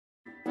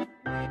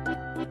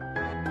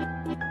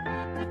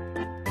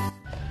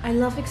I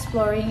love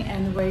exploring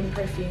and wearing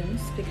perfumes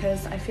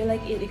because I feel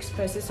like it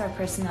expresses our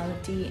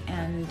personality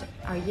and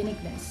our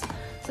uniqueness.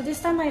 So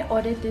this time I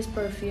ordered this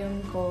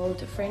perfume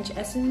called French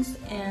Essence,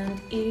 and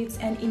it's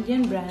an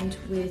Indian brand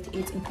with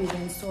its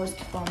ingredients sourced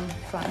from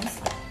France.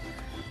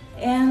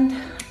 And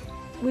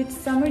with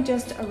summer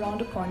just around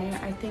the corner,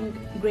 I think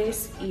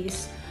Grace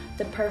is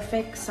the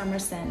perfect summer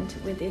scent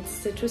with its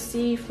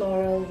citrusy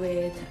floral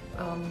with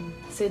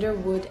cedar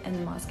wood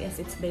and musk as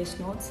its base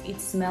notes.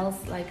 It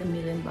smells like a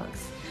million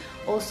bucks.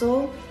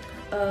 Also,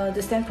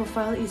 the scent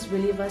profile is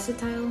really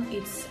versatile.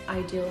 It's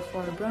ideal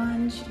for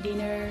brunch,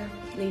 dinner,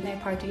 late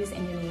night parties,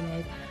 and you name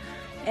it.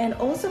 And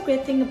also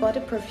great thing about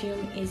the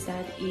perfume is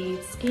that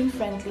it's skin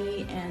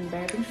friendly and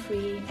paraben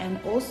free, and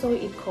also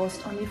it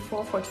costs only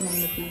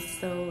 449 rupees.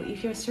 So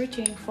if you're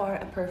searching for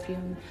a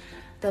perfume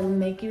that'll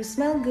make you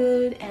smell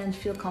good and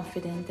feel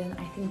confident, then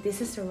I think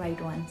this is the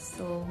right one.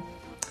 So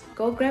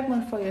go grab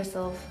one for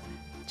yourself.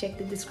 Check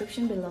the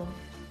description below.